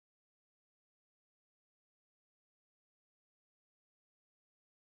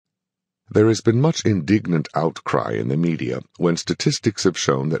There has been much indignant outcry in the media when statistics have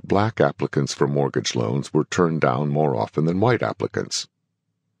shown that black applicants for mortgage loans were turned down more often than white applicants.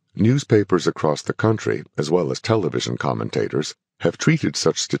 Newspapers across the country, as well as television commentators, have treated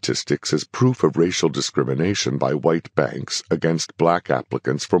such statistics as proof of racial discrimination by white banks against black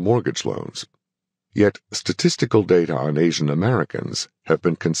applicants for mortgage loans. Yet, statistical data on Asian Americans have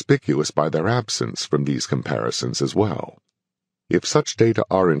been conspicuous by their absence from these comparisons as well. If such data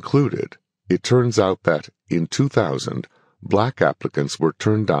are included, it turns out that, in 2000, black applicants were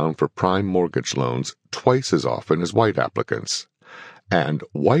turned down for prime mortgage loans twice as often as white applicants, and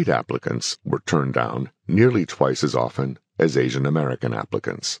white applicants were turned down nearly twice as often as Asian American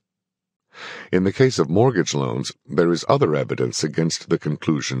applicants. In the case of mortgage loans, there is other evidence against the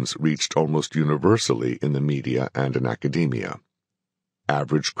conclusions reached almost universally in the media and in academia.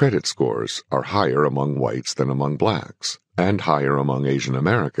 Average credit scores are higher among whites than among blacks, and higher among Asian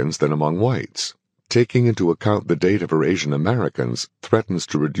Americans than among whites. Taking into account the data for Asian Americans threatens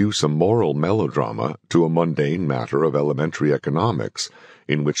to reduce a moral melodrama to a mundane matter of elementary economics,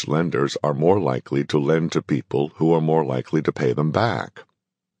 in which lenders are more likely to lend to people who are more likely to pay them back.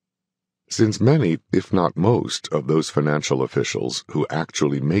 Since many, if not most, of those financial officials who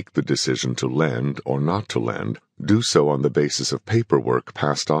actually make the decision to lend or not to lend do so on the basis of paperwork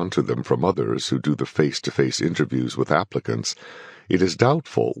passed on to them from others who do the face-to-face interviews with applicants, it is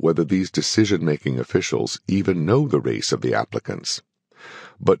doubtful whether these decision-making officials even know the race of the applicants.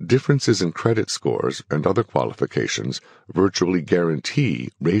 But differences in credit scores and other qualifications virtually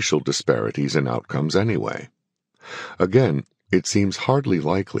guarantee racial disparities in outcomes anyway. Again, it seems hardly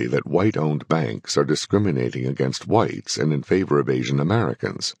likely that white-owned banks are discriminating against whites and in favor of Asian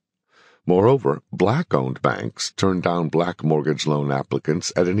Americans. Moreover, black-owned banks turn down black mortgage loan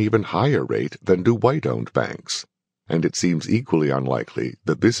applicants at an even higher rate than do white-owned banks, and it seems equally unlikely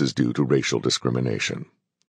that this is due to racial discrimination.